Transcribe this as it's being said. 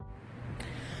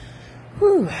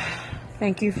Whew.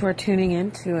 Thank you for tuning in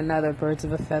to another Birds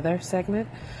of a Feather segment.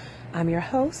 I'm your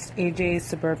host, AJ's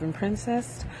Suburban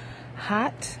Princess.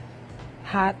 Hot,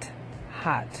 hot,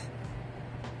 hot.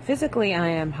 Physically, I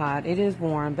am hot. It is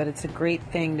warm, but it's a great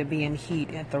thing to be in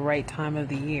heat at the right time of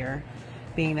the year,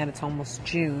 being that it's almost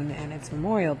June and it's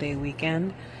Memorial Day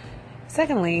weekend.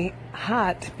 Secondly,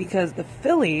 hot because the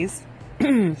Phillies,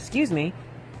 excuse me,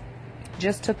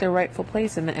 just took their rightful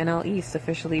place in the NL East,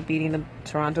 officially beating the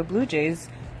Toronto Blue Jays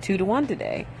 2-1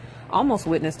 today. Almost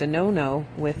witnessed a no-no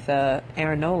with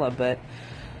Aaron Nola, but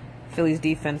Phillies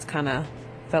defense kind of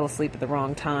fell asleep at the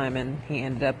wrong time, and he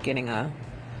ended up getting an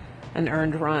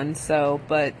earned run.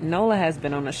 But Nola has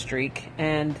been on a streak,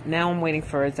 and now I'm waiting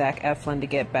for Zach Eflin to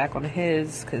get back on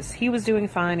his, because he was doing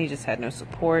fine. He just had no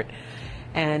support.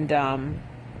 And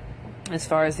as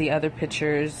far as the other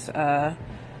pitchers,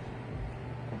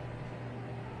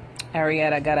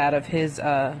 Arrieta got out of his he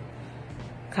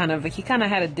kind of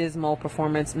had a dismal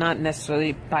performance, not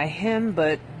necessarily by him,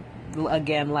 but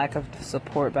again, lack of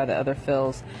support by the other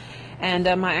Phils. And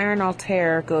my Aaron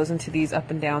Altair goes into these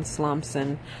up and down slumps,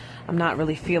 and I'm not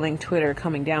really feeling Twitter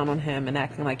coming down on him and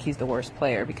acting like he's the worst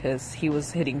player, because he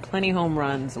was hitting plenty home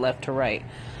runs left to right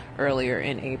earlier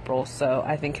in April. So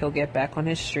I think he'll get back on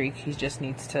his streak. He just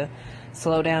needs to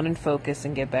slow down and focus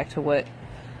and get back to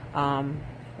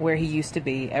where he used to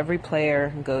be. Every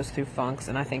player goes through funks,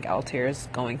 and I think Altair is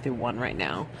going through one right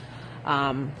now.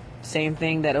 Same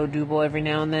thing that Odubel every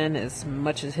now and then, as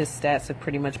much as his stats have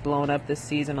pretty much blown up this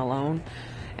season alone,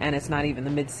 and it's not even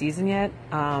the mid-season yet.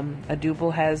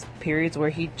 Odubel has periods where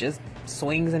he just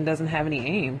swings and doesn't have any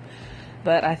aim.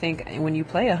 But I think when you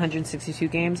play 162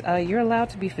 games, you're allowed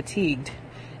to be fatigued.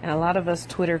 And a lot of us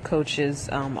Twitter coaches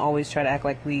always try to act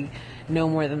like we know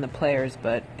more than the players,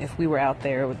 but if we were out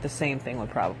there, the same thing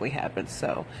would probably happen.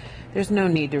 So there's no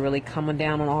need to really come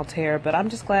down on Altair, but I'm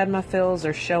just glad my Phils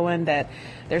are showing that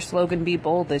their slogan, "Be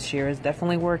Bold," this year is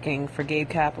definitely working for Gabe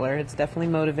Kapler. It's definitely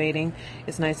motivating.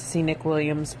 It's nice to see Nick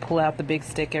Williams pull out the big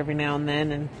stick every now and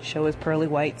then and show his pearly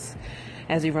whites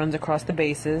as he runs across the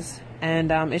bases.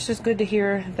 And it's just good to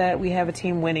hear that we have a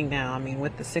team winning now. I mean,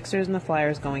 with the Sixers and the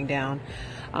Flyers going down,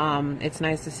 it's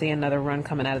nice to see another run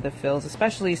coming out of the Phils,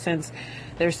 especially since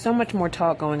there's so much more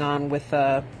talk going on with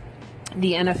the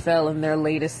NFL and their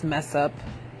latest mess up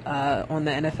on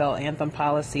the NFL anthem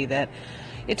policy, that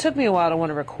it took me a while to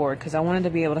want to record, because I wanted to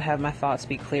be able to have my thoughts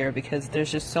be clear, because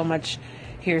there's just so much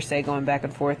hearsay going back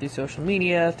and forth through social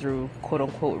media, through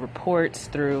quote-unquote reports,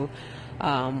 through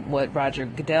what Roger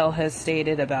Goodell has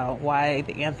stated about why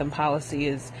the anthem policy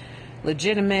is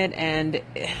legitimate. And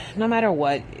no matter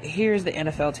what, here's the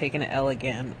NFL taking an L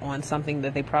again on something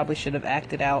that they probably should have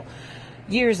acted out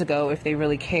years ago if they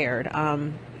really cared. Now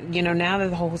that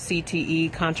the whole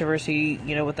CTE controversy,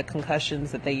 with the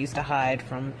concussions that they used to hide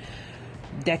from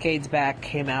decades back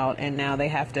came out, and now they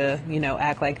have to,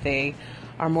 act like they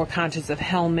are more conscious of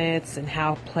helmets, and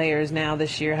how players now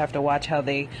this year have to watch how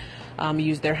they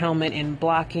use their helmet in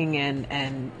blocking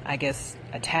and I guess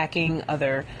attacking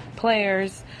other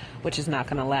players, which is not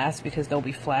going to last, because there'll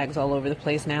be flags all over the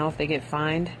place now if they get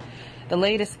fined. The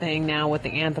latest thing now with the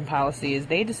anthem policy is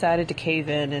they decided to cave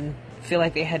in and feel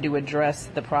like they had to address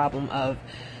the problem of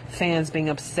fans being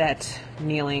upset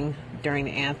kneeling during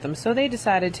the anthem. So they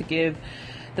decided to give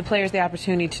the players the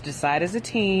opportunity to decide as a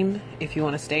team if you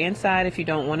want to stay inside, if you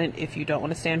don't want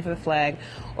to stand for the flag,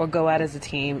 or go out as a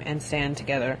team and stand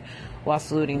together while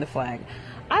saluting the flag.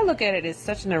 I look at it as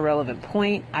such an irrelevant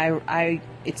point.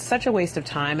 It's such a waste of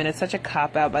time, and it's such a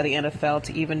cop-out by the NFL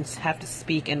to even have to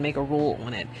speak and make a rule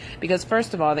on it. Because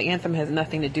first of all, the anthem has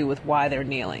nothing to do with why they're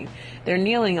kneeling. They're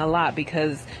kneeling a lot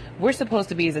because we're supposed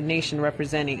to be, as a nation,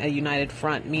 representing a united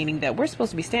front, meaning that we're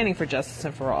supposed to be standing for justice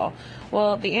and for all.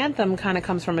 Well, the anthem kind of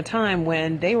comes from a time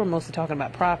when they were mostly talking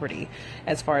about property,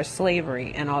 as far as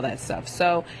slavery and all that stuff.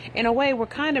 So in a way, we're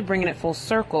kind of bringing it full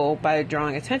circle by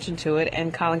drawing attention to it,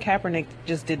 and Colin Kaepernick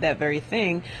just did that very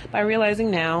thing by realizing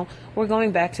now we're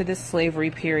going back to this slavery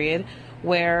period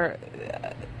where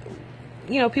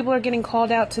people are getting called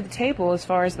out to the table, as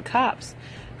far as the cops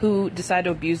who decide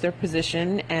to abuse their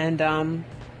position and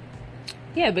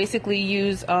basically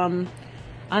use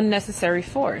unnecessary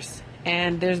force.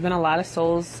 And there's been a lot of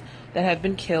souls that have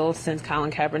been killed since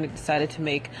Colin Kaepernick decided to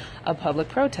make a public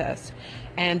protest.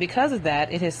 And because of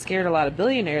that, it has scared a lot of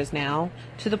billionaires now,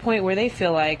 to the point where they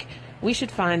feel like we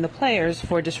should fine the players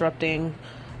for disrupting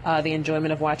the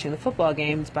enjoyment of watching the football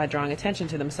games by drawing attention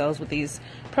to themselves with these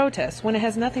protests, when it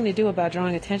has nothing to do about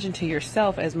drawing attention to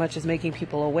yourself as much as making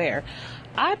people aware.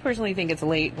 I personally think it's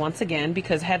late once again,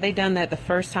 because had they done that the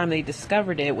first time they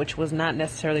discovered it, which was not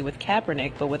necessarily with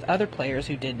Kaepernick, but with other players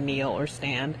who did kneel or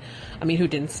stand, who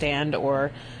didn't stand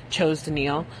or chose to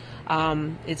kneel,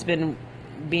 it's been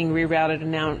being rerouted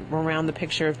now around the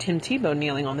picture of Tim Tebow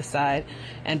kneeling on the side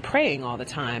and praying all the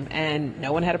time, and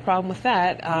no one had a problem with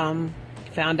that.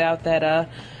 Found out that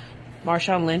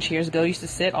Marshawn Lynch years ago used to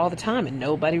sit all the time, and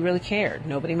nobody really cared.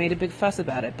 Nobody made a big fuss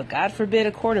about it. But God forbid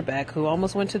a quarterback who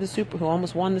almost won the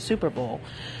Super Bowl,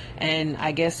 and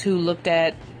I guess who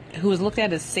was looked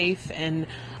at as safe and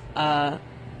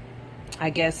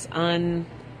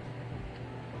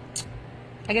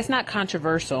not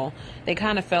controversial. They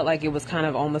kind of felt like it was kind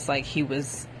of almost like he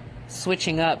was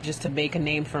switching up just to make a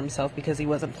name for himself because he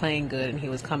wasn't playing good and he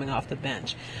was coming off the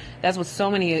bench. That's what so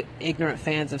many ignorant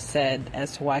fans have said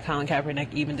as to why Colin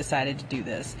Kaepernick even decided to do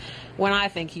this, when I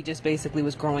think he just basically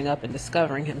was growing up and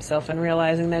discovering himself and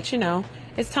realizing that,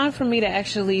 it's time for me to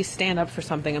actually stand up for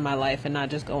something in my life and not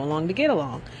just go along to get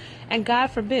along. And God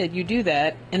forbid you do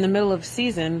that in the middle of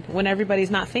season when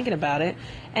everybody's not thinking about it,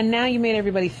 and now you made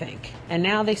everybody think. And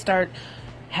now they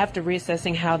have to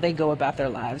reassessing how they go about their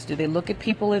lives. Do they look at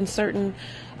people in certain,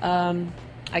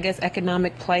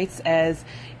 economic plights as,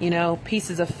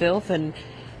 pieces of filth? And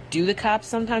do the cops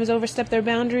sometimes overstep their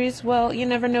boundaries? Well, you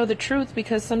never know the truth,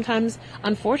 because sometimes,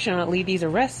 unfortunately, these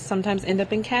arrests sometimes end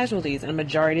up in casualties, and a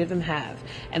majority of them have.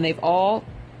 And they've all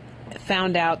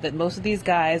found out that most of these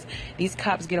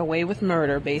cops get away with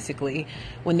murder, basically,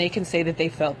 when they can say that they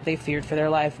feared for their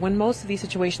life, when most of these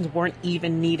situations weren't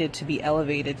even needed to be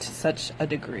elevated to such a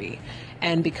degree.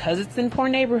 And because it's in poor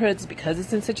neighborhoods, because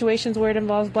it's in situations where it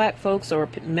involves black folks or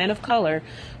men of color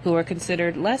who are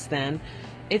considered less than,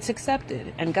 it's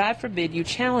accepted. And God forbid you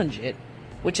challenge it,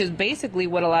 which is basically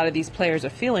what a lot of these players are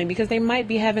feeling, because they might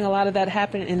be having a lot of that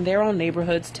happen in their own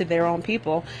neighborhoods to their own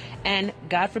people, and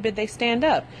God forbid they stand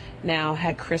up. Now,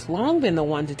 had Chris Long been the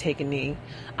one to take a knee,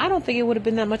 I don't think it would have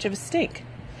been that much of a stink,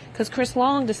 because Chris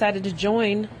Long decided to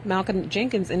join Malcolm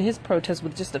Jenkins in his protest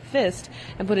with just a fist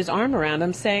and put his arm around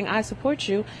him, saying, "I support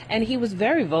you," and he was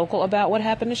very vocal about what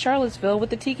happened in Charlottesville with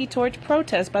the Tiki Torch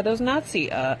protest by those Nazi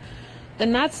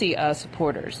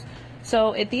supporters.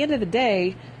 So at the end of the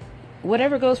day,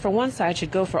 whatever goes for one side should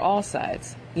go for all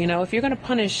sides. If you're going to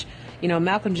punish,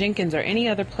 Malcolm Jenkins or any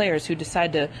other players who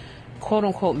decide to, quote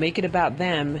unquote, make it about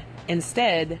them,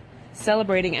 instead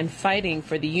celebrating and fighting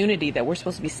for the unity that we're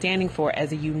supposed to be standing for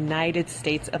as a United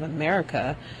States of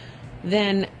America,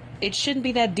 then it shouldn't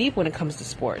be that deep when it comes to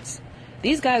sports.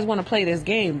 These guys want to play this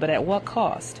game, but at what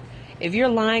cost? If you're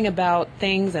lying about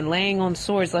things and laying on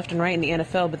swords left and right in the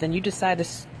NFL, but then you decide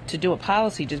to do a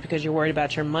policy just because you're worried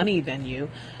about your money venue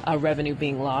revenue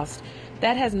being lost,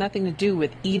 that has nothing to do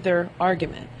with either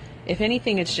argument. If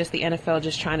anything, it's just the NFL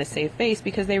just trying to save face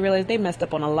because they realize they messed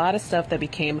up on a lot of stuff that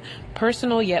became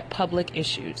personal yet public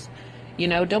issues.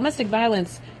 Domestic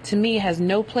violence to me has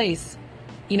no place,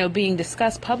 being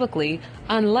discussed publicly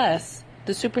unless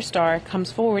the superstar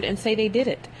comes forward and say they did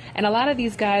it. And a lot of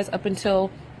these guys, up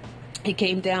until it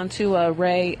came down to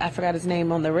Ray, I forgot his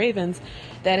name, on the Ravens,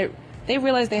 they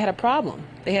realized they had a problem.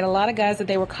 They had a lot of guys that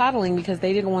they were coddling because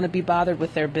they didn't want to be bothered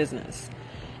with their business.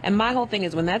 And my whole thing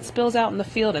is, when that spills out in the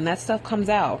field and that stuff comes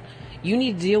out, you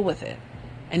need to deal with it.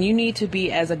 And you need to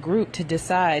be, as a group, to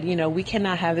decide, we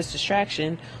cannot have this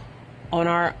distraction on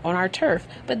our turf.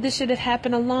 But this should have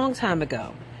happened a long time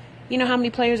ago. You know how many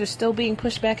players are still being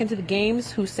pushed back into the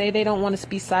games who say they don't want to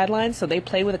be sidelined, so they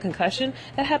play with a concussion?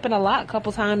 That happened a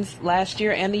couple times last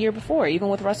year and the year before. Even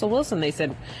with Russell Wilson, they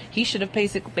said he should have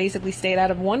basically stayed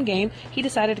out of one game. He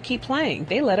decided to keep playing.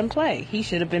 They let him play. He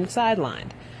should have been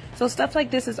sidelined. So stuff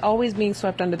like this is always being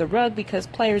swept under the rug because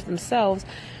players themselves,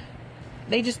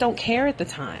 they just don't care at the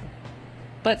time.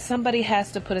 But somebody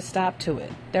has to put a stop to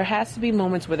it. There has to be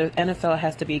moments where the NFL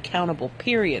has to be accountable,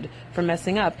 period, for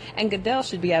messing up. And Goodell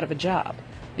should be out of a job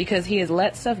because he has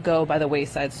let stuff go by the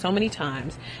wayside so many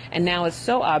times. And now it's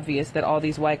so obvious that all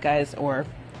these white guys or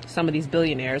some of these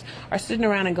billionaires are sitting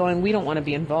around and going, we don't want to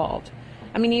be involved.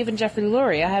 Even Jeffrey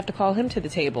Lurie, I have to call him to the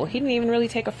table. He didn't even really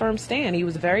take a firm stand. He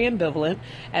was very ambivalent,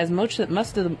 as most of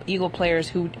the Eagle players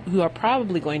who are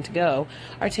probably going to go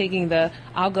are taking the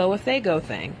I'll go if they go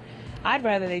thing. I'd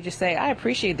rather they just say, I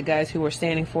appreciate the guys who are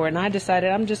standing for it, and I decided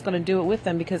I'm just going to do it with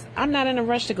them because I'm not in a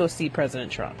rush to go see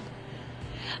President Trump.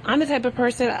 I'm the type of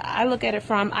person, I look at it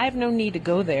from, I have no need to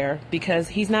go there because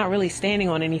he's not really standing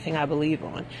on anything I believe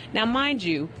on. Now, mind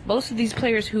you, most of these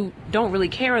players who don't really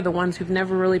care are the ones who've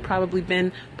never really probably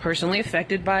been personally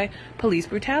affected by police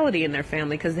brutality in their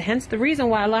family, because hence the reason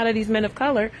why a lot of these men of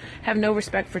color have no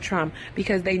respect for Trump,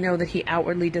 because they know that he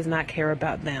outwardly does not care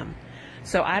about them.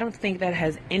 So I don't think that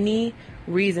has any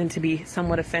reason to be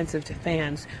somewhat offensive to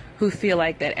fans who feel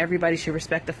like that everybody should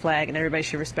respect the flag and everybody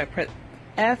should respect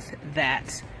F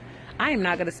that. I am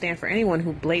not going to stand for anyone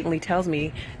who blatantly tells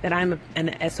me that I'm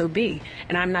an SOB.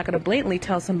 And I'm not going to blatantly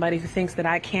tell somebody who thinks that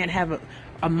I can't have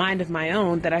a mind of my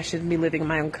own that I shouldn't be living in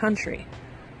my own country.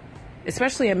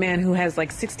 Especially a man who has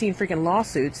like 16 freaking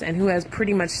lawsuits and who has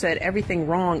pretty much said everything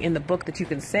wrong in the book that you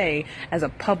can say as a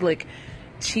public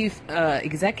chief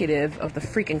executive of the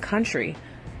freaking country.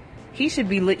 He should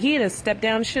be, he had to step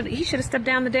down, he should have stepped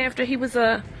down the day after he was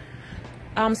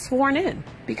sworn in,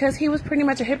 because he was pretty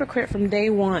much a hypocrite from day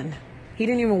one. He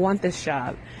didn't even want this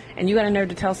job. And you got a nerve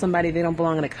to tell somebody they don't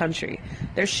belong in a country.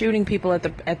 They're shooting people at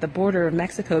the border of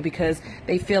Mexico because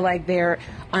they feel like they're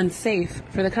unsafe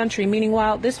for the country.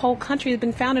 Meanwhile, this whole country has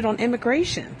been founded on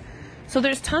immigration. So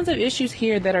there's tons of issues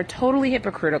here that are totally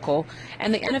hypocritical,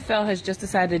 and the NFL has just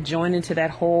decided to join into that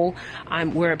whole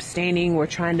we're abstaining, we're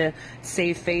trying to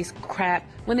save face crap,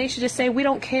 when they should just say, we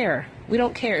don't care. We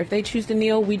don't care. If they choose to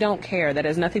kneel, we don't care. That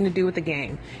has nothing to do with the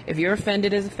game. If you're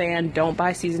offended as a fan, don't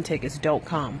buy season tickets. Don't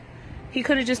come. He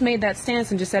could have just made that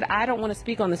stance and just said, I don't want to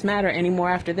speak on this matter anymore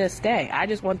after this day. I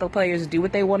just want the players to do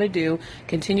what they want to do,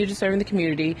 continue to serve in the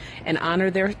community, and honor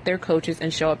their coaches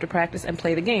and show up to practice and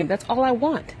play the game. That's all I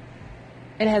want.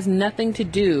 It has nothing to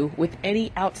do with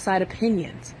any outside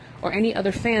opinions or any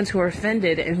other fans who are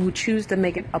offended and who choose to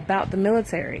make it about the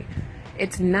military.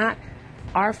 It's not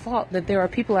our fault that there are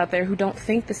people out there who don't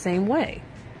think the same way.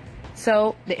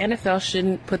 So the NFL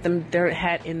shouldn't put their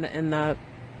hat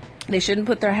they shouldn't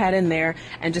put their hat in there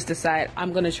and just decide,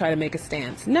 I'm going to try to make a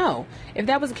stance. No. If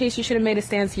that was the case, you should have made a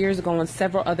stance years ago on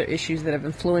several other issues that have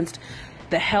influenced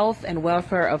the health and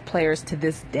welfare of players to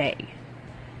this day.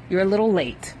 You're a little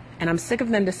late. And I'm sick of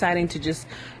them deciding to just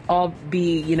all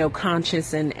be,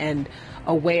 conscious and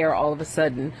aware all of a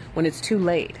sudden when it's too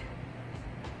late.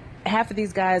 Half of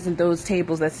these guys and those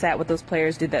tables that sat with those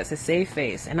players did that to save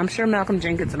face. And I'm sure Malcolm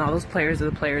Jenkins and all those players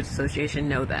of the Players Association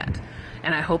know that.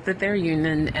 And I hope that their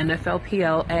union,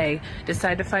 NFLPA,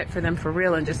 decide to fight for them for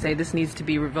real and just say this needs to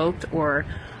be revoked or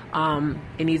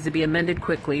it needs to be amended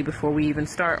quickly before we even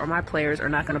start, or my players are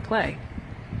not going to play.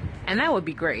 And that would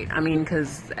be great. I mean,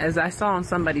 because as I saw on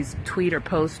somebody's tweet or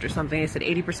post or something, they said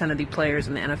 80% of the players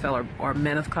in the NFL are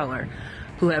men of color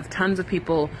who have tons of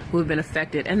people who have been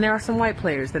affected. And there are some white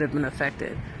players that have been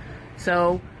affected.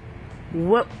 So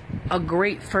what a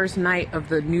great first night of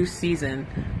the new season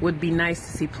would be nice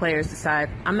to see players decide,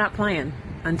 I'm not playing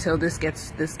until this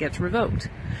gets revoked,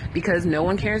 because no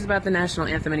one cares about the national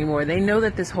anthem anymore. They know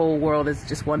that this whole world is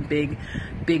just one big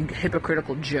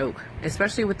hypocritical joke,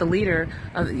 especially with the leader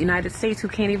of the United States who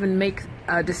can't even make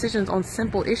decisions on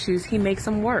simple issues. He makes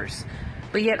them worse.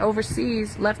 But yet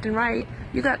overseas, left and right,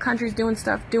 you got countries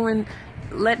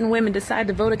letting women decide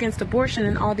to vote against abortion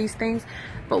and all these things.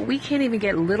 But we can't even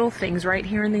get little things right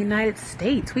here in the United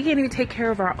States. We can't even take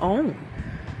care of our own.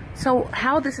 So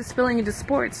how this is spilling into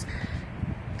sports,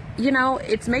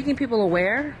 it's making people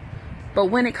aware, but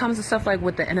when it comes to stuff like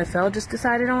what the NFL just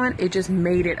decided on, it just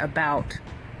made it about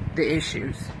the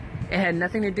issues. It had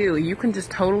nothing to do. You can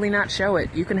just totally not show it.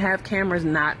 You can have cameras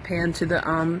not pan to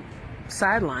the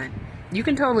sideline. You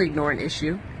can totally ignore an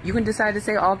issue. You can decide to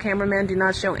say all cameramen do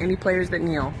not show any players that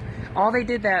kneel. All they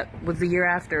did that was the year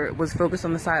after was focus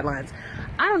on the sidelines.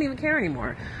 I don't even care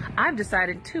anymore. I've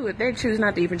decided too, if they choose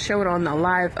not to even show it on the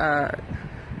live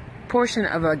portion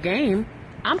of a game,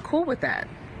 I'm cool with that.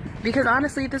 Because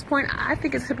honestly, at this point, I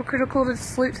think it's hypocritical to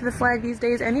salute to the flag these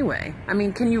days anyway. I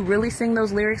mean, can you really sing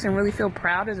those lyrics and really feel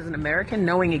proud as an American,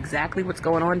 knowing exactly what's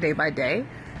going on day by day?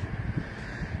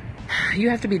 You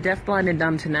have to be deaf, blind, and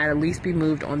dumb to not at least be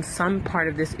moved on some part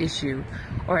of this issue,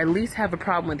 or at least have a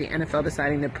problem with the NFL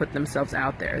deciding to put themselves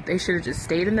out there. They should have just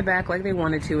stayed in the back like they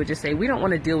wanted to and just say, we don't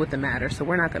want to deal with the matter, so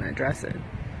we're not going to address it.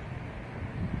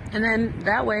 And then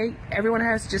that way, everyone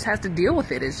just has to deal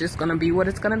with it. It's just going to be what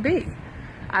it's going to be.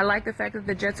 I like the fact that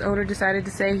the Jets owner decided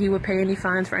to say he would pay any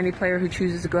fines for any player who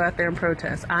chooses to go out there and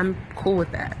protest. I'm cool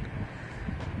with that.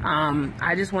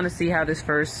 I just want to see how this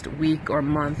first week or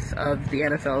month of the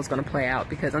NFL is going to play out,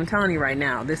 because I'm telling you right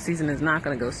now, this season is not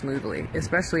going to go smoothly,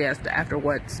 especially after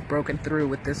what's broken through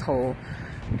with this whole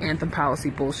anthem policy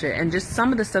bullshit, and just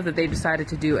some of the stuff that they decided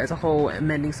to do as a whole.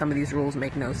 Amending some of these rules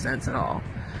make no sense at all,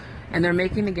 and they're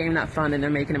making the game not fun, and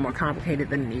they're making it more complicated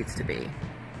than it needs to be.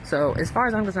 So as far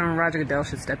as I'm concerned, Roger Goodell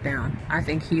should step down. I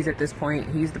think he's at this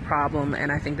point, he's the problem,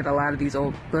 and I think that a lot of these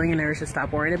old billionaires should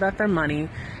stop worrying about their money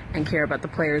and care about the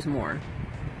players more.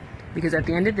 Because at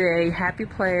the end of the day, happy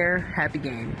player, happy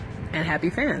game, and happy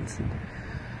fans.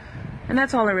 And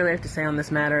that's all I really have to say on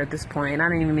this matter at this point. I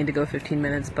don't even mean to go 15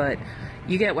 minutes, but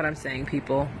you get what I'm saying,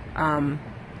 people.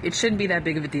 It shouldn't be that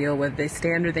big of a deal whether they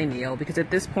stand or they kneel, because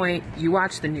at this point, you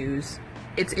watch the news,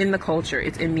 it's in the culture,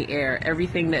 it's in the air,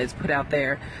 everything that is put out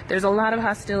there. There's a lot of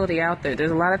hostility out there. There's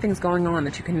a lot of things going on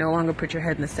that you can no longer put your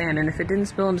head in the sand. And if it didn't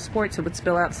spill into sports, it would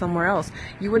spill out somewhere else.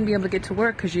 You wouldn't be able to get to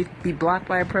work because you'd be blocked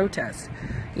by a protest.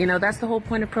 You know, that's the whole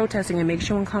point of protesting. It makes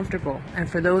you uncomfortable. And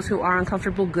for those who are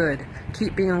uncomfortable, good.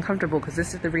 Keep being uncomfortable, because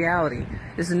this is the reality.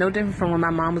 This is no different from when my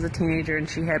mom was a teenager and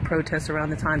she had protests around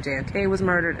the time JFK was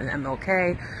murdered and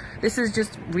MLK. This is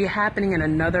just happening in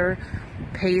another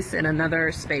pace, in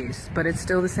another space. But it's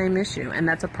still the same issue. And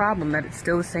that's a problem, that it's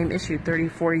still the same issue 30,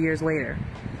 40 years later.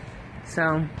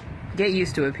 So get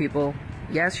used to it, people.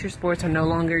 Yes, your sports are no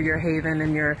longer your haven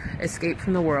and your escape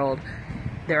from the world.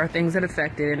 There are things that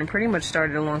affect it, and it pretty much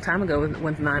started a long time ago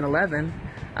with 9/11.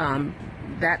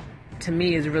 That, to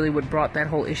me, is really what brought that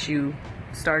whole issue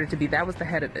started to be. That was the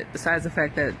head of it, besides the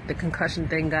fact that the concussion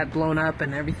thing got blown up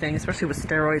and everything, especially with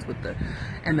steroids, with the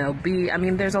MLB. I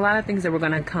mean, there's a lot of things that were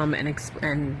going to come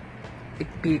and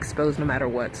be exposed no matter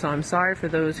what. So I'm sorry for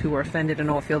those who are offended and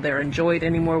don't feel they're enjoyed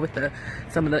anymore with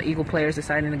some of the Eagle players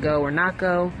deciding to go or not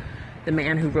go. The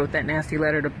man who wrote that nasty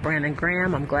letter to Brandon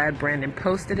Graham, I'm glad Brandon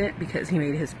posted it, because he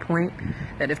made his point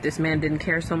that if this man didn't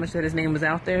care so much that his name was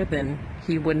out there, then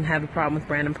he wouldn't have a problem with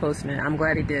Brandon posting it. I'm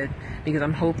glad he did, because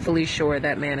I'm hopefully sure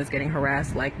that man is getting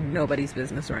harassed like nobody's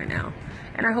business right now.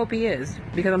 And I hope he is,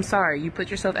 because I'm sorry, you put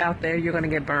yourself out there, you're going to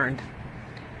get burned.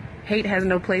 Hate has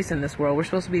no place in this world. We're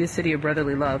supposed to be the city of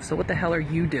brotherly love, so what the hell are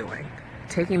you doing?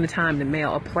 Taking the time to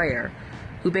mail a player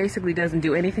who basically doesn't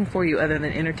do anything for you other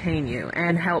than entertain you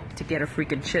and help to get a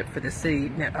freaking chip for the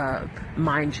city,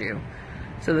 mind you.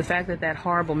 So the fact that that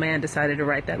horrible man decided to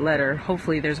write that letter,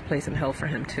 hopefully there's a place in hell for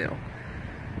him too.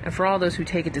 And for all those who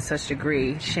take it to such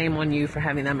degree, shame on you for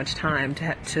having that much time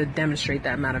to demonstrate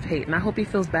that amount of hate. And I hope he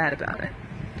feels bad about it.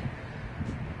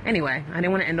 Anyway, I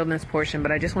didn't want to end on this portion,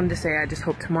 but I just wanted to say I just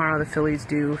hope tomorrow the Phillies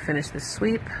do finish this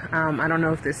sweep. I don't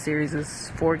know if this series is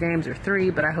 4 games or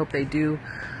 3, but I hope they do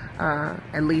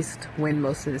at least win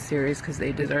most of the series, because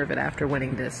they deserve it after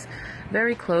winning this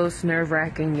very close,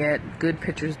 nerve-wracking, yet good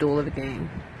pitcher's duel of a game.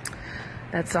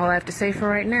 That's all I have to say for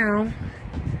right now.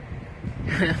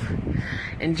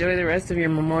 Enjoy the rest of your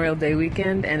Memorial Day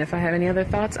weekend, and if I have any other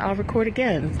thoughts, I'll record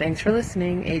again. Thanks for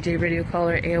listening. AJ Radio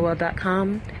Caller,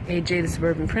 AOL.com, AJ the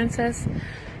Suburban Princess,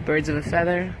 Birds of a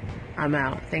Feather. I'm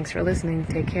out. Thanks for listening.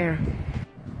 Take care.